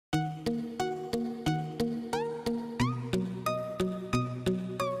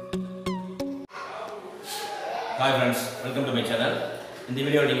Hi friends, welcome to my channel. In the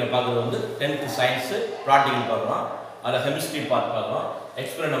video நீங்க பார்க்கிறது வந்து 10th science practical பார்க்கலாம். அதுல chemistry part பார்க்கலாம்.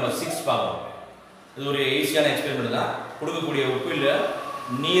 Experiment number 6 பார்க்கலாம். இது ஒரு ஈஸியான எக்ஸ்பெரிமென்ட் தான். கொடுக்கக்கூடிய உப்புல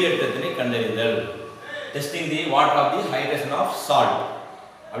நீரேற்றத்தினை கண்டறிதல். Testing the water of the hydration of salt.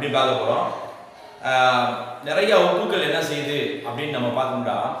 அப்படி பார்க்க போறோம். நிறைய உப்புக்கள் என்ன செய்யுது அப்படினு நம்ம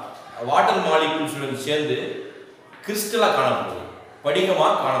பார்த்தோம்னா வாட்டர் மாலிக்யூல்ஸ் சேர்ந்து கிறிஸ்டலா காணப்படுது. படிகமா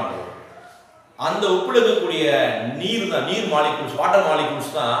காணப்படுது. அந்த உப்புல இருக்கக்கூடிய நீர் மாலிக்யூல்ஸ் வாட்டர்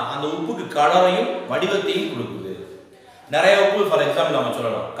மாலிக்யூல்ஸ் தான் அந்த உப்புக்கு கலரையும் வடிவத்தையும் கொடுக்குது. நிறைய உப்பு ஃபார் எக்ஸாம்பிள் நம்ம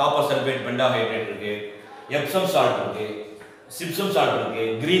சொல்லலாம். காப்பர் சல்பேட் பெண்டாஹைட்ரேட் இருக்கு, எப்சம் சால்ட் இருக்கு, சிப்சம் சால்ட் இருக்கு,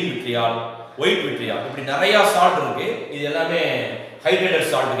 கிரீன் விட்ரியால், ஒயிட் விட்ரியால், இப்படி நிறைய சால்ட் இருக்கு. இது எல்லாமே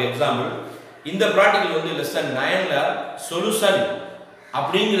ஹைட்ரேட்டட் சால்ட்டுக்கு எக்ஸாம்பிள். இந்த ப்ராக்டிகல் வந்து லெசன் 9ல சொல்யூஷன்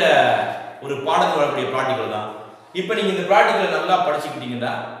அப்படிங்கிற ஒரு பாடத்தில் வரக்கூடிய ப்ராக்டிகல் தான். இப்போ நீங்கள் இந்த ப்ராக்டிகலை நல்லா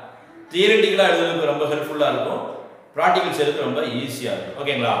படிச்சுக்கிட்டீங்கன்னா தியரிட்டிக்கலாக எழுதுறதுக்கு ரொம்ப ஹெல்ப்ஃபுல்லாக இருக்கும், ப்ராக்டிகல்ஸ் எழுதுறது ரொம்ப ஈஸியாக இருக்கும்.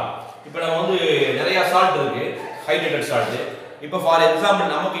 ஓகேங்களா? இப்போ நம்ம வந்து நிறையா சால்ட் இருக்குது, ஹைட்ரேட்டட் சால்ட்டு. இப்போ ஃபார்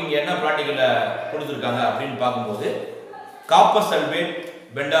எக்ஸாம்பிள் நமக்கு இங்கே என்ன ப்ராக்டிக்கலில் கொடுத்துருக்காங்க அப்படின்னு பார்க்கும்போது காப்பர் சல்பேட்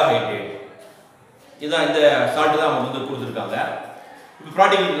பெண்டாஹைட்ரேட் இதுதான் இந்த சால்ட்டு தான் அவங்க வந்து கொடுத்துருக்காங்க. இப்போ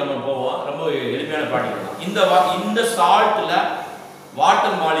ப்ராக்டிகலுக்கு நம்ம போவோம். ரொம்ப எளிமையான ப்ராக்டிகல் தான். இந்த சால்ட்டில்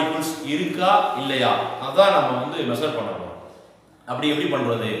வாட்டர் மாலிகூல்ஸ் இருக்கா இல்லையா அதான் நம்ம வந்து மெஷர் பண்ணணும். அப்படி எப்படி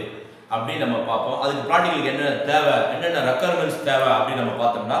பண்ணுறது அப்படின்னு நம்ம பார்ப்போம். அதுக்கு ப்ராக்டிகலுக்கு என்னென்ன தேவை, என்னென்ன ரெக்குயர்மெண்ட்ஸ் தேவை அப்படின்னு நம்ம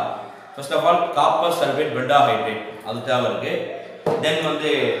பார்த்தோம்னா first of all copper sulphate பெண்டாஹைட்ரேட் அது தேவை இருக்குது. தென்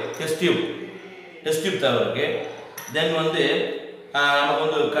வந்து டெஸ்ட் டியூப் தேவை இருக்குது. தென் வந்து நமக்கு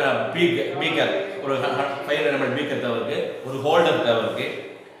வந்து பீக்கர் ஒரு 500 ml பீக்கர் தேவை இருக்குது. ஒரு ஹோல்டர் தேவை இருக்குது.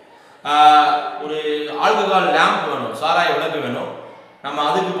 ஒரு ஆல்கஹால் லேம்ப் வேணும், சாராய விளக்கு வேணும். நம்ம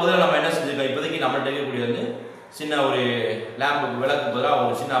அதுக்கு பதிலாக நம்ம என்ன செஞ்சுருக்கோம், இப்போதைக்கு நம்மள்ட்ட இருக்கக்கூடிய வந்து சின்ன ஒரு லேம்புக்கு விளக்கு பதிலாக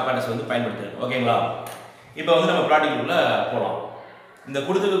ஒரு சின்ன அப்பாரட்டஸ் வந்து பயன்படுத்துகிறோம். ஓகேங்களா? இப்போ வந்து நம்ம ப்ராக்டிகலுக்குள்ள போகலாம். இந்த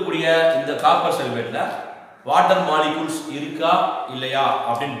கொடுத்துருக்கக்கூடிய இந்த காப்பர் சல்பேட்டில் வாட்டர் மாலிகூல்ஸ் இருக்கா இல்லையா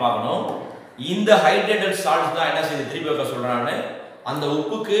அப்படின்னு பார்க்கணும். இந்த ஹைட்ரேட்டட் சால்ட்ஸ் தான் என்ன செய்யுது, திருப்பி வைக்க சொல்கிறான்னு அந்த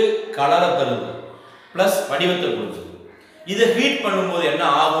உப்புக்கு கலரை தருது ப்ளஸ் வடிவத்தை கொடுக்குது. இதை ஹீட் பண்ணும்போது என்ன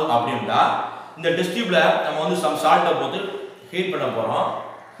ஆகும் அப்படின்னா இந்த டெஸ்ட் டியூப்ல நம்ம வந்து சம் சால்ட்டை போட்டு ஹீட் பண்ண போகிறோம்.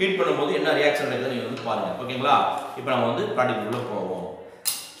 ஹீட் பண்ணும்போது என்ன ரியாக்ஷன் நடக்குது நீங்கள் வந்து பாருங்கள். ஓகேங்களா? இப்போ நம்ம வந்து ப்ராக்டிகலுக்குள்ள போவோம்.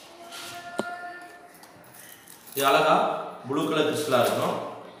 இது அழகா ப்ளூ கலர் கிறிஸ்டலாக இருக்கும்.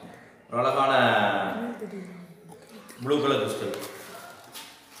 ஒரு அழகான ப்ளூ கலர் கிறிஸ்டல்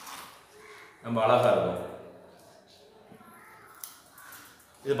ரொம்ப அழகாக இருக்கும்.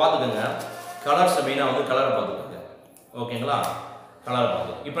 இது பார்த்துக்கோங்க. கலர்ஸ் மெயினாக வந்து கலரை பார்த்துக்கோங்க. ஓகேங்களா? கலரை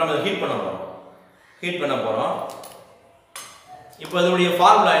பார்த்து இப்போ நம்ம ஹீட் பண்ண போகிறோம். இப்போ அதனுடைய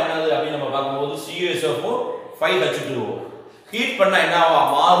ஃபார்முலா என்னது அப்படின்னு நம்ம பார்க்கும்போது CuSO4 5H2O. ஹீட் பண்ணால் என்ன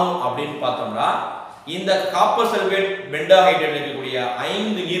மாறும் அப்படின்னு பார்த்தோம்னா இந்த காப்பர் சல்பேட் பெண்டாஹைட்ரேட் இருக்கக்கூடிய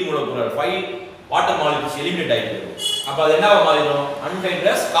 5 நீர் மூலக்கூறுகள் 5 வாட்டர் மாலிகூல்ஸ் எலிமினேட் ஆகிடும். அப்போ அது என்ன மாறிடும்,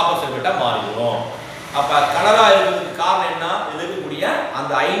 அன்ஹைட்ரஸ் காப்பர் சல்பேட்டாக மாறிடும். அப்போ கலராக இருக்கிறதுக்கு காரணம் என்ன, இதில் இருக்கக்கூடிய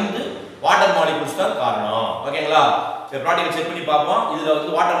அந்த 5 வாட்டர் மாலிகூல்ஸ் தான் காரணம். ஓகேங்களா? இப்போ ப்ராக்டிகல் செக் பண்ணி பார்ப்போம். இதில்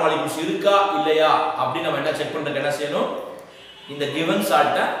வந்து வாட்டர் மாலிகூல்ஸ் இருக்கா இல்லையா அப்படின்னு நம்ம என்ன செக் பண்ணுறதுக்கு என்ன செய்யணும், இந்த கிவன்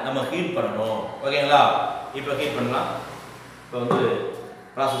சால்ட்டை நம்ம ஹீட் பண்ணணும். ஓகேங்களா? இப்போ ஹீட் பண்ணலாம். இப்போ வந்து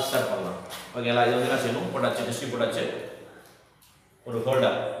ப்ராசஸ் ஸ்டார்ட் பண்ணலாம். ஓகேங்களா? இது வந்து என்ன செய்யணும், போட்டாச்சு, டிஸ்ட்ரிபியூட் போட்டாச்சு. ஒரு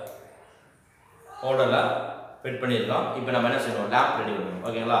ஹோல்டரில் ஃபிட் பண்ணியிருக்கோம். இப்போ நம்ம என்ன செய்யணும், லேம்ப் ரெடி பண்ணணும்.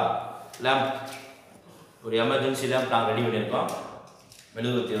 ஓகேங்களா? லேம்ப் ஒரு எமர்ஜென்சி லேம்ப் நாங்கள் ரெடி பண்ணியிருக்கோம்.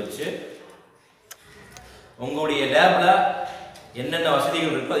 மெழுகுவர்த்தி வச்சு உங்களுடைய லேபில் என்னென்ன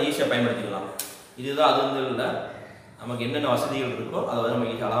வசதிகள் இருக்கோ அதை ஈஸியாக பயன்படுத்திக்கலாம். இதுதான் அது வந்து இல்லை, நமக்கு என்னென்ன வசதிகள் இருக்கோ அதை வந்து நம்ம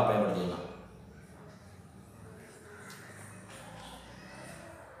ஈஸியாக அழகாக பயன்படுத்திக்கலாம்.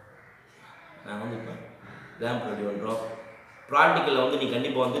 நாங்கள் வந்து இப்போ லேம்ப் ரெடி பண்ணுறோம். ப்ராக்டிக்கலில் வந்து நீ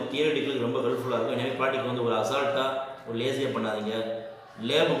கண்டிப்பாக வந்து தியரிட்டிக்கலுக்கு ரொம்ப ஹெல்ப்ஃபுல்லாக இருக்கும். எனவே ப்ராக்டிக்கல் வந்து ஒரு அசால்ட்டாக ஒரு லேசியாக பண்ணாதீங்க.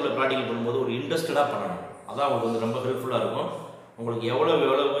 லேபுக்குள்ளே ப்ராக்டிக்கல் பண்ணும்போது ஒரு இன்ட்ரெஸ்டடாக பண்ணணும். அதான் உங்களுக்கு வந்து ரொம்ப ஹெல்ப்ஃபுல்லாக இருக்கும். உங்களுக்கு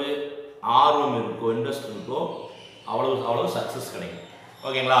எவ்வளவு ஆர்வம் இருக்கோ, இன்ட்ரெஸ்ட் இருக்கோ அவ்வளவு சக்ஸஸ் கிடைக்கும்.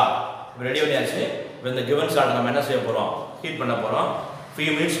 ஓகேங்களா? இப்போ ரெடி பண்ணியாச்சு. இப்போ இந்த கிவன் சால்ட் நம்ம என்ன செய்ய போகிறோம், ஹீட் பண்ண போகிறோம். 3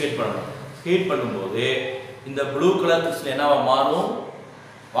 minutes ஹீட் பண்ணணும். ஹீட் பண்ணும்போது இந்த ப்ளூ கலர் கிறிஸ்டல் என்னவா மாறும்,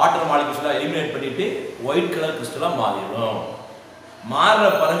 வாட்டர் மாலிகூல்ஸ்லாம் எலிமினேட் பண்ணிவிட்டு ஒயிட் கலர் கிறிஸ்டலாக மாறிடும். மாறுற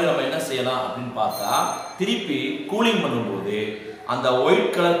பிறகு நம்ம என்ன செய்யலாம் அப்படின்னு பார்த்தா திருப்பி கூலிங் பண்ணும்போது அந்த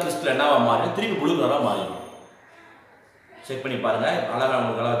ஒயிட் கலர் கிறிஸ்டல் என்னவா மாறிடும், திருப்பி ப்ளூ கலராக மாறிடும். செக் பண்ணி பாருங்கள். அழகாக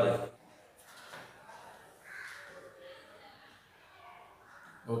உங்களுக்கு அழகாக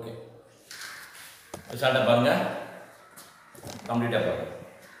ஓகே. சால்ட்டை பாருங்கள், கம்ப்ளீட்டாக பாருங்கள்.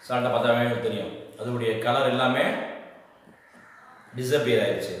 சால்ட்டை பார்த்தாவே தெரியும் அதோடைய கலர் எல்லாமே டிஸப்பியர்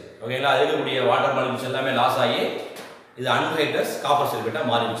ஆயிடுச்சு. ஓகேங்களா? அது இருக்கக்கூடிய வாட்டர் மாலிகுல்ஸ் எல்லாமே லாஸ் ஆகி இது அன்ஹைட்ரஸ் காப்பர் சல்ஃபேட்டாக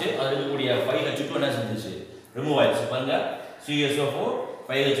மாறிடுச்சு. அது இருக்கக்கூடிய 5H2 என்ன செஞ்சிச்சு, ரிமூவ் ஆயிடுச்சு. பாருங்க, CuSO4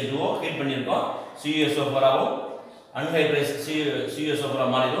 5H2O ஹீட் பண்ணியிருக்கோம், CuSO4 ஆகும், அன்ஹைட்ரஸ் CuSO4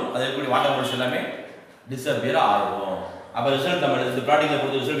 மாறிடும். அது இருக்கக்கூடிய வாட்டர் மாலிகுல்ஸ் எல்லாமே டிஸப்பியர் ஆகும். அப்போ ரிசல்ட் நம்ம இந்த ப்ராடக்ட்டில்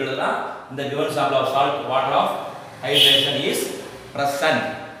கொடுத்த ரிசல்ட் எழுதுனா இந்த given sample of salt water of hydration is present.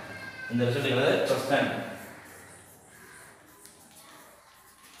 இந்த ரிசல்ட் எழுது present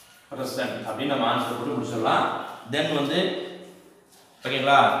அப்படின்னு நம்ம ஆன்சர் போட்டு முடிச்சிடலாம். தென் வந்து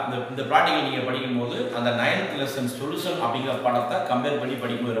ஓகேங்களா, இந்த ப்ராக்டிகல் நீங்கள் படிக்கும்போது அந்த 9th லெசன் சொல்யூஷன் அப்படிங்கிற படத்தை கம்பேர் பண்ணி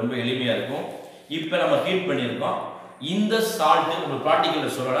படிக்கும்போது ரொம்ப எளிமையாக இருக்கும். இப்போ நம்ம ஹீட் பண்ணியிருக்கோம். இந்த சால்ட்டு உங்களுக்கு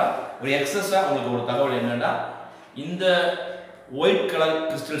ப்ராக்டிக்கலில் சொல்லலை, ஒரு எக்ஸஸாக உங்களுக்கு ஒரு தகவல் என்னென்னா, இந்த ஒயிட் கலர்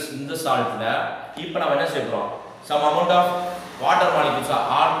கிறிஸ்டல்ஸ் இந்த சால்ட்டில் இப்போ நம்ம என்ன செய்கிறோம், some amount of water மாலிகுல்ஸை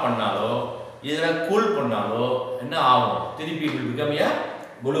add பண்ணாலோ இதில் கூல் பண்ணாலோ என்ன ஆகும், திருப்பி become a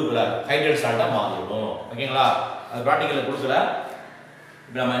blue colour hydrate சால்ட்டாக மாறிடும். ஓகேங்களா? அது ப்ராக்டிக்கலில் கொடுக்கல.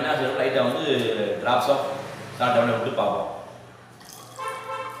 இப்போ நம்ம என்ன செய்யறோம், லைட்டாக வந்து டிராப்ஸ் ஆஃப் சால்ட் அவனை விட்டு பார்ப்போம்.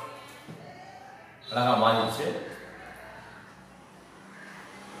 அழகாக மாறிடுச்சு.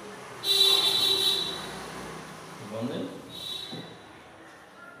 இப்போ வந்து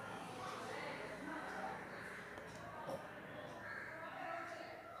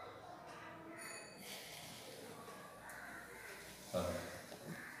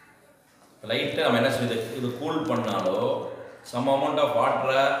லைட்டாக நம்ம என்ன செய்யுது, இது கூல் பண்ணாலோ சம் அமௌண்ட் ஆஃப்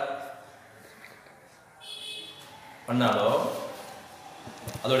வாட்டரை பண்ணாலோ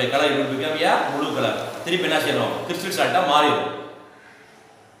அதோடைய கலர் இது பிகம் ஏ ப்ளூ கலர், திருப்பி என்ன செய்யணும், கிறிஸ்டல் சால்ட்டாக மாறிடும்.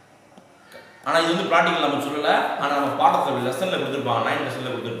 ஆனால் இது வந்து ப்ராக்டிக்கல் நம்ம சொல்லலை, ஆனால் நம்ம பாடத்தில் லெசனில் கொடுத்துருப்பாங்க, 9th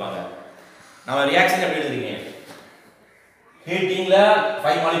லெசனில் கொடுத்துருப்பாங்க. நம்ம ரியாக்ஷன் எப்படி எழுதுறீங்க, ஹீட்டிங்கில்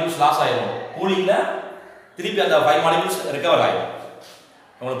 5 மாலிகுல்ஸ் லாஸ் ஆகிடும், கூலிங்கில் திருப்பி அந்த 5 மாலிகுல்ஸ் ரெக்கவர் ஆகிடும்.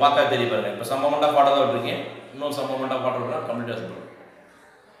 உங்களுக்கு பார்த்தா தெரிய பாருங்க. இப்போ சம் அமௌண்ட் ஆஃப் வாட்டர் தான் விட்டுருக்கேன், இன்னும் சம் அமௌண்ட் ஆஃப் வாட்டர் விட்டுனா கம்ப்ளீட்டாக சொல்லுங்கள்.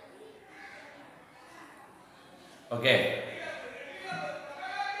 Okay,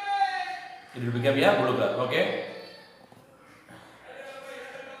 it will become a blue color. Okay,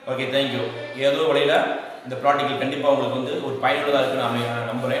 okay, thank you. ஏதோ வழியில் இந்த ப்ராக்டிக்கல் கண்டிப்பாக உங்களுக்கு வந்து ஒரு பயனுள்ளதாக இருக்குன்னு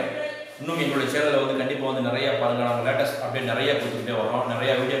நான் நம்புகிறேன். இன்னும் எங்களுடைய சேனலில் வந்து கண்டிப்பாக வந்து நிறைய பாருங்கள், நம்ம லேட்டஸ்ட் அப்டேட் நிறைய கொடுத்துக்கிட்டே வரோம்.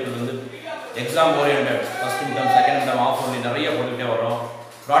 நிறைய வீடியோக்கள் வந்து exam orient, first midterm second midterm of பண்ணி நிறைய போட்டுக்கிட்டே வரோம்.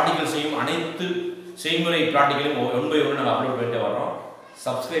 ப்ராக்டிக்கல் செய்யும் அனைத்து செய்முறை ப்ராக்டிக்கலும் 1 by 1 நாங்கள் அப்லோட் பண்ணிட்டே வரோம்.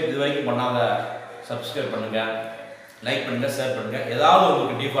 சப்ஸ்கிரைப் இது வரைக்கும் பண்ணாத சப்ஸ்கிரைப் பண்ணுங்கள், லைக் பண்ணுங்கள், ஷேர் பண்ணுங்கள். ஏதாவது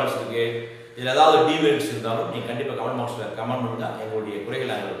உங்களுக்கு டிஃபால்ட்ஸ் இருக்குது, இதில் ஏதாவது டிவேட்ஸ் இருந்தாலும் நீங்கள் கண்டிப்பாக கமெண்ட் பாக்ஸில் கமெண்ட் பண்ணுங்கள். எங்களுடைய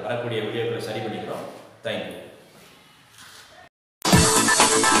குறைகளை நாங்கள் வரக்கூடிய வீடியோக்களை சரி பண்ணிக்கிறோம். தேங்க்யூ.